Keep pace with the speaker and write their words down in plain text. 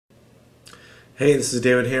Hey, this is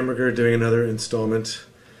David Hamburger doing another installment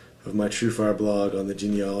of my True Fire blog on the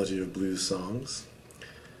genealogy of blues songs.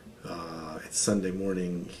 It's Sunday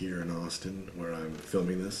morning here in Austin where I'm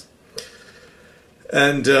filming this.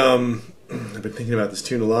 And I've been thinking about this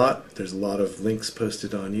tune a lot. There's a lot of links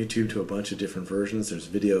posted on YouTube to a bunch of different versions. There's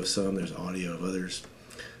video of some, there's audio of others.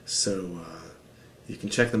 So you can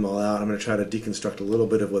check them all out. I'm going to try to deconstruct a little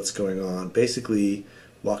bit of what's going on. Basically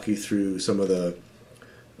walk you through some of the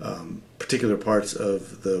particular parts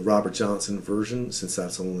of the Robert Johnson version, since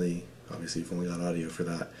that's only, obviously you've only got audio for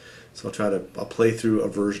that. So I'll play through a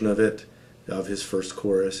version of it, of his first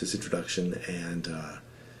chorus, his introduction, and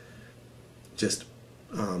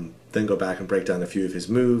then go back and break down a few of his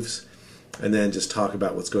moves, and then just talk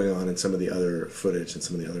about what's going on in some of the other footage and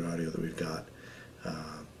some of the other audio that we've got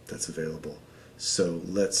that's available. So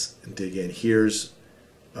let's dig in. Here's,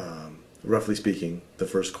 roughly speaking, the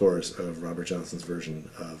first chorus of Robert Johnson's version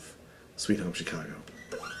of Sweet Home Chicago.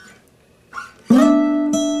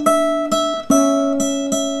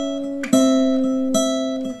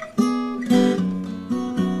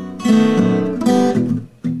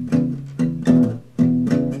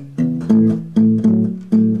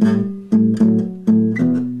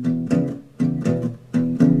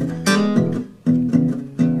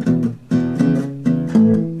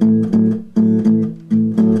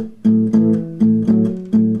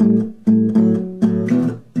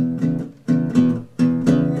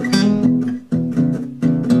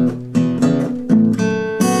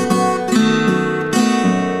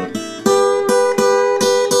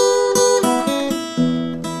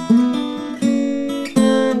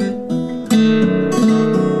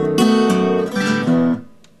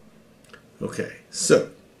 Okay, so,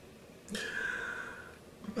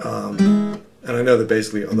 and I know that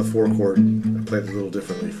basically on the 4-chord, I played it a little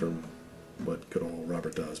differently from what good old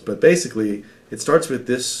Robert does, but basically it starts with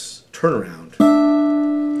this turnaround,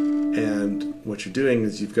 and what you're doing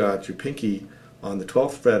is you've got your pinky on the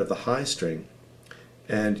 12th fret of the high string,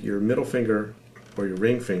 and your middle finger, or your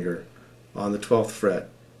ring finger, on the 12th fret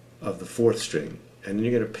of the 4th string, and then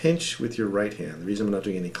you're going to pinch with your right hand. The reason I'm not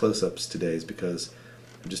doing any close-ups today is because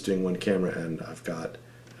I'm just doing one camera, and I've got,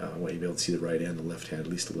 I want you to be able to see the right and the left hand at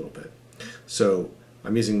least a little bit. So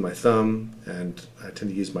I'm using my thumb, and I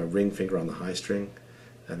tend to use my ring finger on the high string,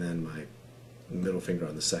 and then my middle finger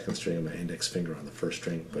on the 2nd string, and my index finger on the 1st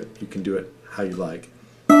string, but you can do it how you like.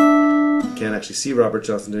 You can't actually see Robert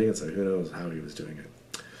Johnson doing it, so who knows how he was doing it.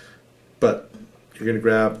 But you're going to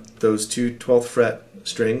grab those two 12th fret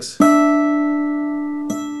strings,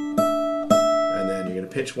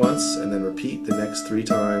 pinch once, and then repeat the next 3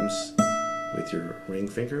 times with your ring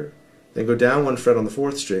finger. Then go down 1 fret on the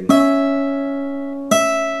 4th string and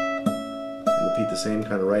repeat the same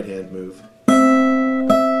kind of right hand move.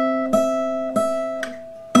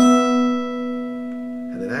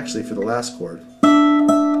 And then actually for the last chord,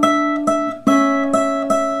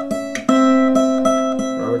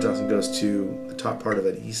 Robert Johnson goes to the top part of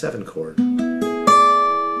an E7 chord.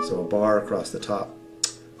 So a bar across the top,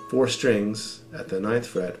 4 strings at the 9th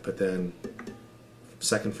fret, but then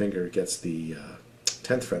 2nd finger gets the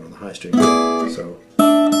 10th fret on the high string. So,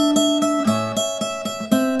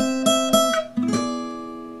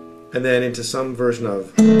 and then into some version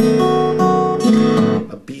of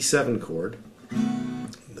a B7 chord,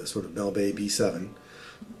 the sort of Melba B7,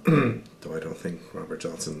 though I don't think Robert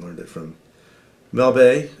Johnson learned it from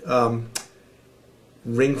Melba.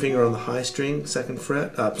 Ring finger on the high string, 2nd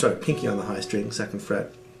fret, pinky on the high string, 2nd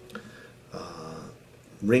fret.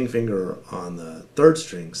 Ring finger on the 3rd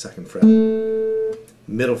string, 2nd fret,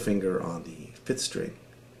 middle finger on the 5th string,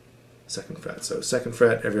 2nd fret. So 2nd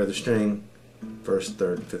fret, every other string, 1st,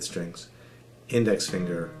 3rd, and 5th strings. Index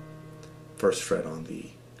finger, 1st fret on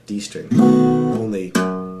the D string. Only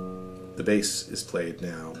the bass is played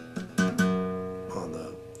now on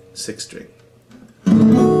the 6th string.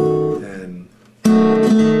 And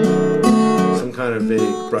some kind of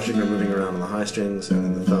vague brushing or moving around on the high strings, and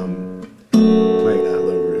then the thumb playing that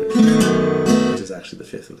low root, which is actually the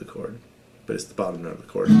 5th of the chord, but it's the bottom note of the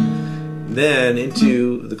chord. Then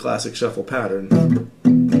into the classic shuffle pattern,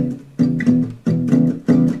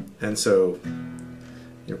 and so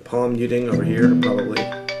you're palm muting over here probably,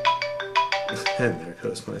 and there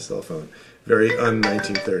goes my cell phone. Very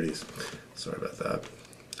un-1930s. Sorry about that,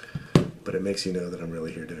 but it makes you know that I'm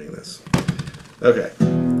really here doing this. Okay,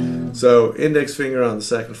 so index finger on the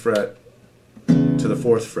 2nd fret to the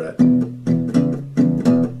 4th fret,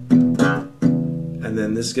 and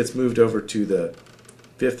then this gets moved over to the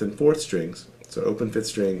 5th and 4th strings, so open 5th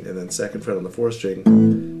string and then 2nd fret on the 4th string,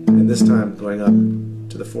 and this time going up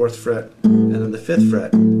to the 4th fret and then the 5th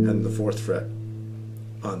fret and the 4th fret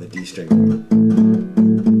on the D string.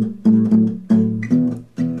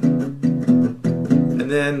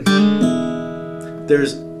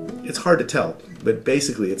 it's hard to tell, but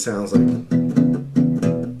basically it sounds like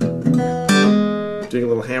doing a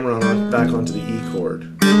little hammer on back onto the E chord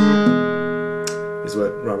is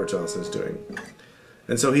what Robert Johnson is doing.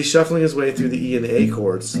 And so he's shuffling his way through the E and the A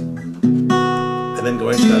chords, and then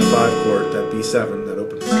going to that 5 chord, that B7, that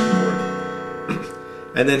open chord.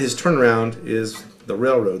 And then his turnaround is the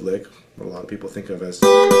railroad lick, what a lot of people think of as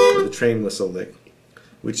the train whistle lick,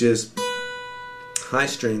 which is high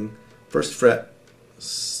string, first fret,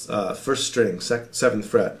 first string, 7th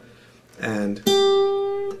fret, and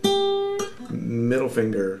middle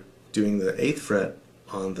finger doing the 8th fret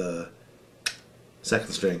on the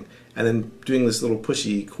 2nd string, and then doing this little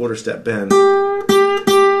pushy quarter step bend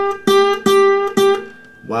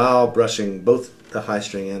while brushing both the high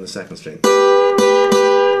string and the 2nd string.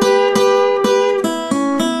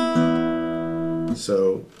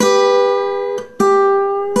 So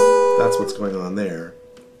that's what's going on there.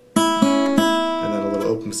 And then a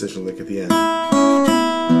little open position lick at the end.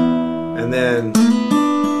 And then,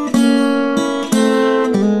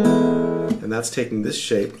 and that's taking this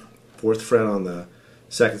shape, 4th fret on the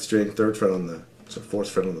 2nd string, 3rd fret on the, so 4th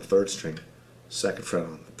fret on the 3rd string, 2nd fret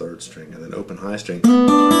on the 3rd string, and then open high string,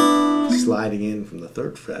 sliding in from the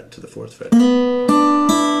 3rd fret to the 4th fret.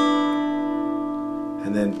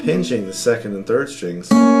 And then pinching the 2nd and 3rd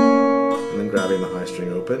strings, and then grabbing the high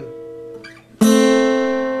string open,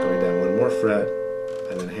 going down 1 more fret,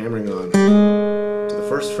 and then hammering on to the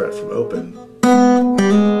 1st fret from open, on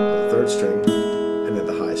the 3rd string, and then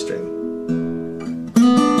the high string.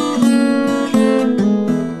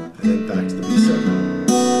 And then back to the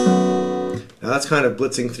B7. Now that's kind of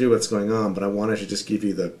blitzing through what's going on, but I wanted to just give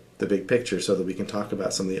you the big picture so that we can talk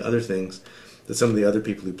about some of the other things that some of the other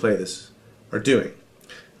people who play this are doing.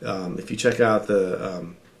 If you check out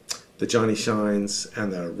the Johnny Shines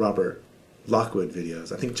and the Robert Lockwood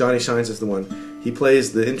videos, I think Johnny Shines is the one. He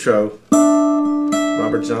plays the intro,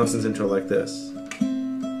 Robert Johnson's intro, like this,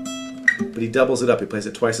 but he doubles it up. He plays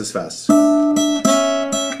it twice as fast, and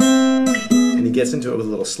he gets into it with a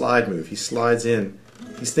little slide move. He slides in.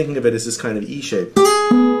 He's thinking of it as this kind of E shape,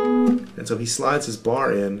 and so he slides his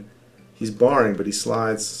bar in. He's barring, but he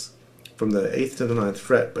slides from the 8th to the 9th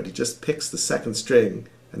fret, but he just picks the 2nd string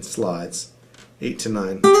and slides 8 to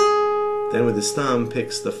 9. Then with his thumb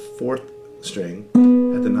picks the 4th string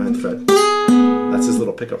at the 9th fret. That's his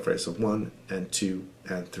little pickup phrase. So 1 and 2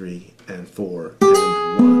 and 3 and 4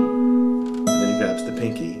 and 1. And then he grabs the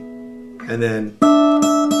pinky. And then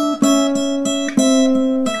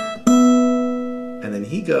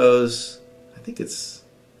he goes, I think it's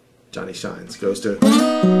Johnny Shines, goes to,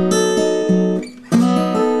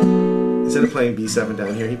 instead of playing B7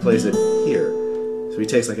 down here, he plays it here. So he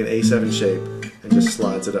takes like an A7 shape and just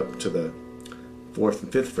slides it up to the 4th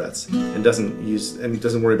and 5th frets, and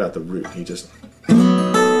doesn't worry about the root. He just,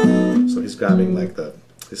 so he's grabbing like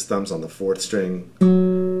his thumbs on the 4th string,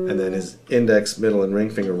 and then his index, middle, and ring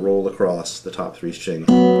finger roll across the top 3 strings.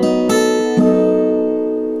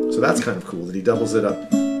 So that's kind of cool that he doubles it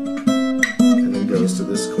up and then goes to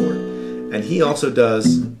this chord. And he also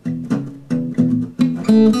does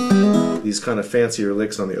these kind of fancier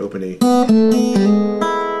licks on the open E.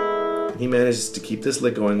 He manages to keep this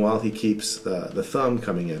lick going while he keeps the thumb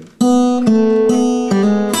coming in.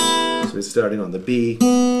 So he's starting on the B,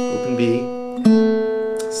 open B,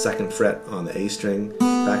 2nd fret on the A string,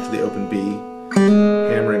 back to the open B,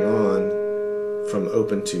 hammering on from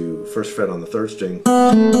open to 1st fret on the 3rd string,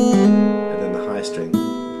 and then the high string.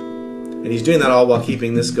 And he's doing that all while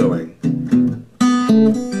keeping this going.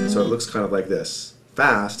 So it looks kind of like this.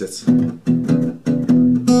 Fast, it's,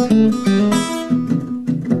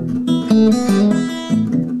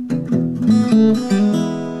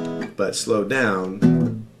 but slowed down,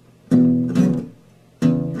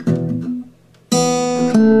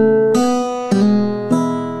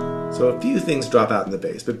 so a few things drop out in the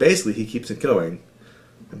bass, but basically he keeps it going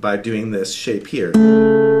by doing this shape here,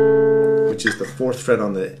 which is the 4th fret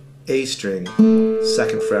on the A string,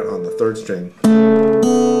 2nd fret on the 3rd string.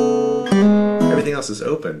 Everything else is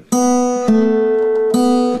open.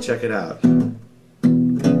 Check it out.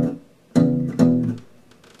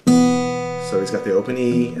 So he's got the open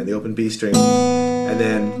E and the open B string, and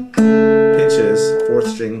then pinches 4th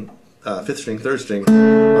string, 5th string, 3rd string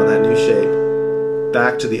on that new shape,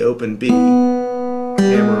 back to the open B,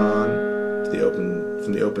 hammer on to the open,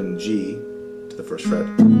 from the open G to the 1st fret,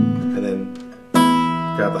 and then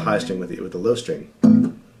grab the high string with the low string.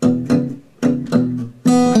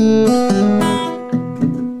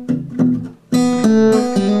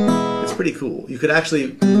 Pretty cool. You could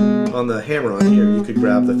actually, on the hammer on here, you could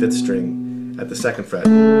grab the 5th string at the 2nd fret.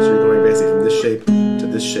 So you're going basically from this shape to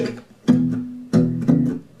this shape.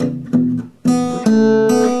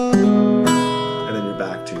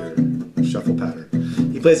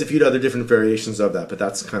 plays a few other different variations of that, but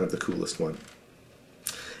that's kind of the coolest one.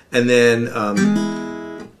 And then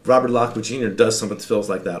Robert Lockwood Jr. does some of the fills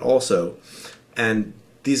like that also. And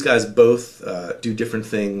these guys both do different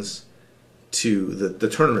things to the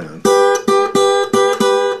turnaround.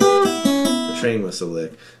 The train whistle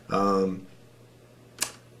lick. You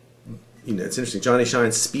know, it's interesting. Johnny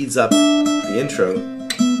Shine speeds up the intro,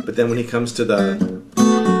 but then when he comes to the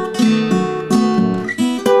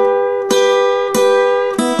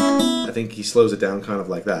I think he slows it down kind of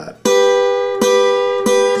like that.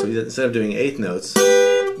 So instead of doing eighth notes, 1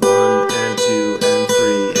 and 2 and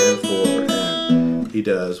 3 and 4, and he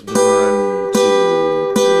does 1, 2,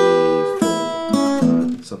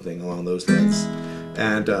 3, 4, something along those lines.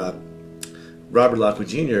 And Robert Lockwood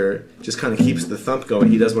Jr. just kind of keeps the thump going.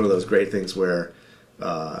 He does one of those great things where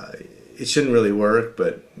it shouldn't really work,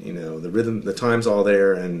 but you know, the rhythm, the time's all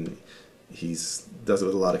there, and does it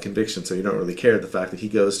with a lot of conviction, so you don't really care the fact that he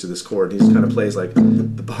goes to this chord and he just kind of plays like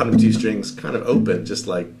the bottom two strings kind of open, just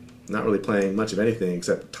like not really playing much of anything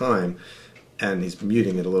except time, and he's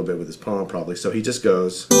muting it a little bit with his palm probably, so he just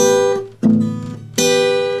goes, you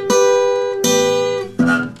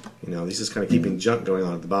know, he's just kind of keeping junk going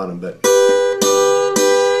on at the bottom, but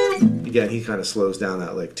again, he kind of slows down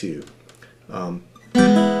that lick too.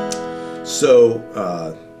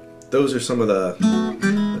 Those are some of the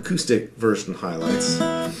acoustic version highlights.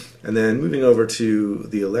 And then moving over to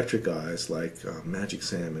the electric guys like Magic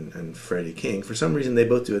Sam and Freddie King, for some reason they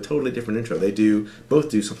both do a totally different intro. They both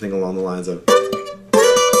do something along the lines of,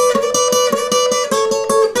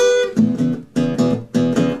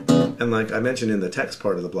 and like I mentioned in the text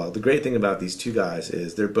part of the blog, the great thing about these two guys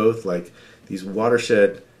is they're both like these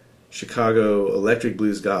watershed Chicago electric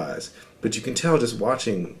blues guys, but you can tell just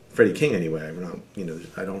watching Freddie King anyway. We're not, you know,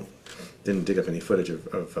 didn't dig up any footage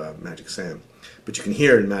of Magic Sam, but you can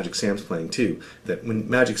hear in Magic Sam's playing too that when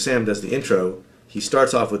Magic Sam does the intro, he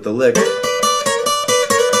starts off with the lick,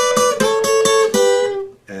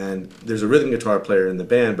 and there's a rhythm guitar player in the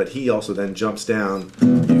band, but he also then jumps down.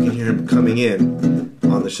 You can hear him coming in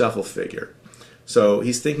on the shuffle figure. So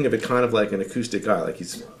he's thinking of it kind of like an acoustic guy, like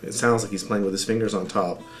it sounds like he's playing with his fingers on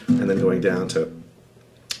top and then going down to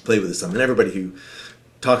play with his thumb. And everybody who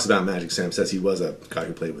talks about Magic Sam says he was a guy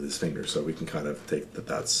who played with his fingers, so we can kind of take it that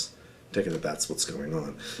that's what's going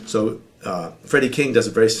on. So Freddie King does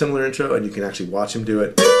a very similar intro, and you can actually watch him do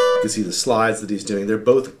it. You can see the slides that he's doing. They're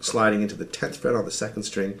both sliding into the 10th fret on the 2nd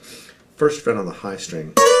string, 1st fret on the high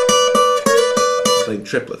string. He's playing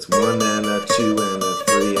triplets, 1 and a 2 and a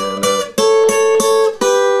 3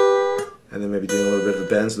 and then maybe doing a little bit of a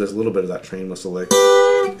bend, so there's a little bit of that train whistle lick.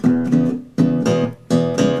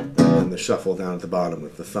 And the shuffle down at the bottom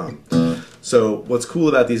with the thumb. So what's cool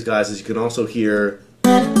about these guys is you can also hear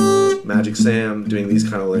Magic Sam doing these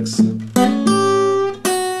kind of licks.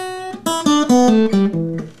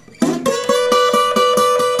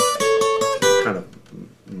 Kind of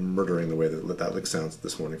murdering the way that lick sounds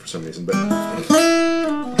this morning for some reason, but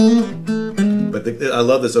I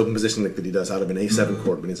love this open position lick that he does out of an A7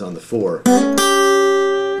 chord when he's on the 4.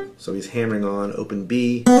 So he's hammering on open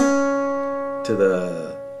B to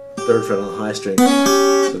the 3rd fret on the high string.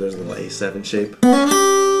 So there's a little A7 shape.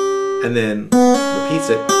 And then repeats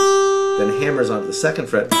it, then hammers onto the 2nd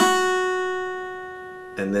fret,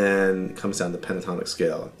 and then comes down the pentatonic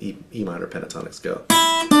scale, E minor pentatonic scale.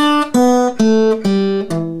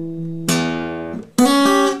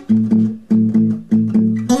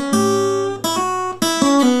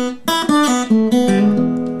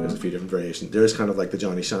 There's kind of like the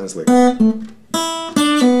Johnny Shines lick, that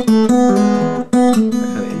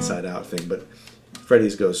kind of inside out thing, but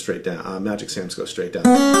Freddie's goes straight down, Magic Sam's goes straight down.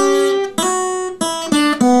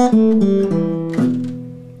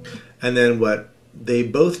 And then what they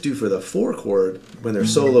both do for the 4 chord when they're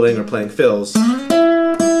soloing or playing fills,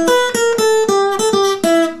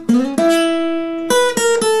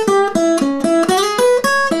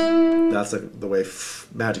 that's like the way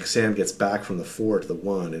Magic Sam gets back from the 4 to the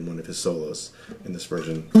 1 in one of his solos in this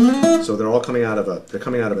version. So they're all coming out of an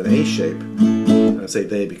A shape. And I say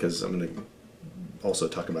they because I'm going to also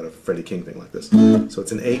talk about a Freddie King thing like this. So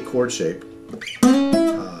it's an A chord shape.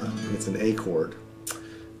 It's an A chord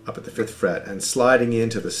up at the 5th fret and sliding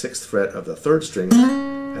into the 6th fret of the 3rd string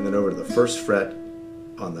and then over to the 1st fret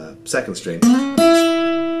on the 2nd string.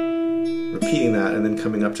 Repeating that and then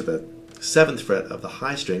coming up to the 7th fret of the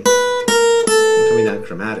high string. Coming down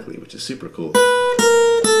chromatically, which is super cool.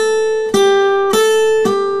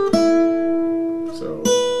 So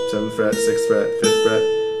 7th fret, 6th fret, 5th fret,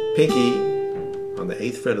 pinky on the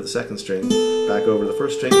 8th fret of the 2nd string, back over the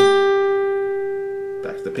 1st string,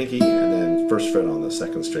 back to the pinky, and then 1st fret on the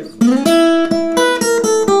 2nd string.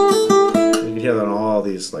 all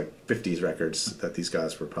these like 50s records that these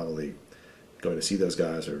guys were probably going to see those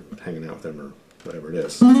guys or hanging out with them or whatever it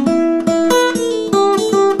is. The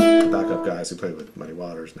backup guys who played with Muddy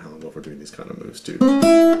Waters and Howlin Wolf were doing these kind of moves too.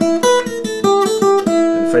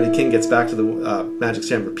 And Freddie King gets back to the Magic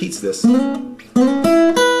Sam, repeats this.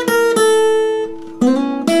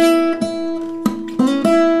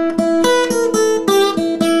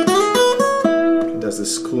 Does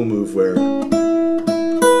this cool move where, and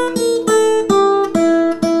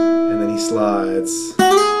then he slides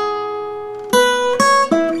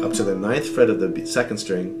up to the 9th fret of the 2nd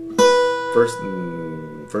string, first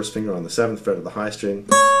finger on the 7th fret of the high string,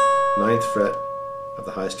 9th fret of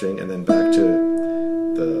the high string, and then back to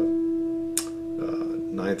the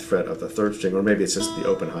 9th fret of the 3rd string, or maybe it's just the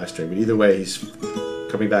open high string, but either way he's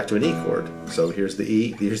coming back to an E chord. So here's the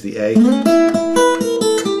E, here's the A.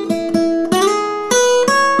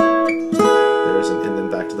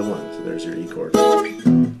 There's your E chord.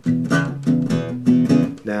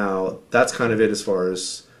 Now, that's kind of it as far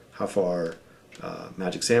as how far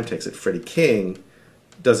Magic Sam takes it. Freddie King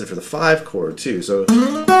does it for the 5 chord too. So, and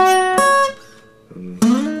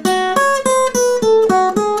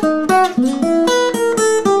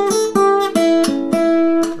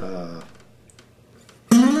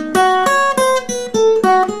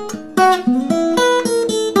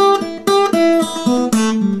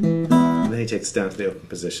then he takes it down to the open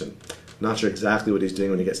position. Not sure exactly what he's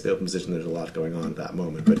doing when he gets to the open position. There's a lot going on at that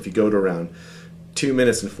moment. But if you go to around 2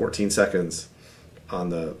 minutes and 14 seconds on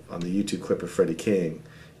the YouTube clip of Freddie King,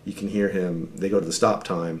 you can hear him. They go to the stop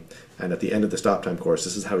time, and at the end of the stop time chorus,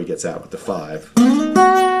 this is how he gets out with the 5.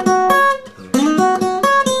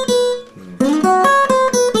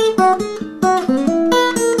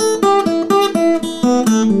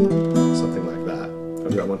 Something like that.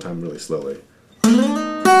 I'll do that one time really slowly.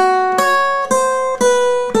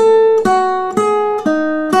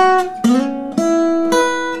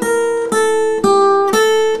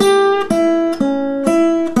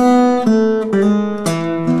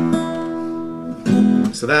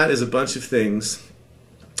 So that is a bunch of things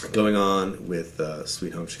going on with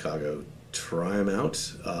Sweet Home Chicago. Try them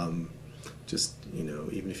out. Just, you know,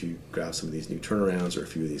 even if you grab some of these new turnarounds or a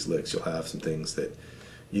few of these licks, you'll have some things that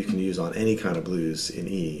you can use on any kind of blues in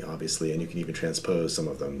E, obviously, and you can even transpose some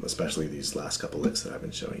of them, especially these last couple licks that I've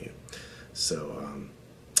been showing you. So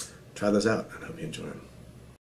try those out, and I hope you enjoy them.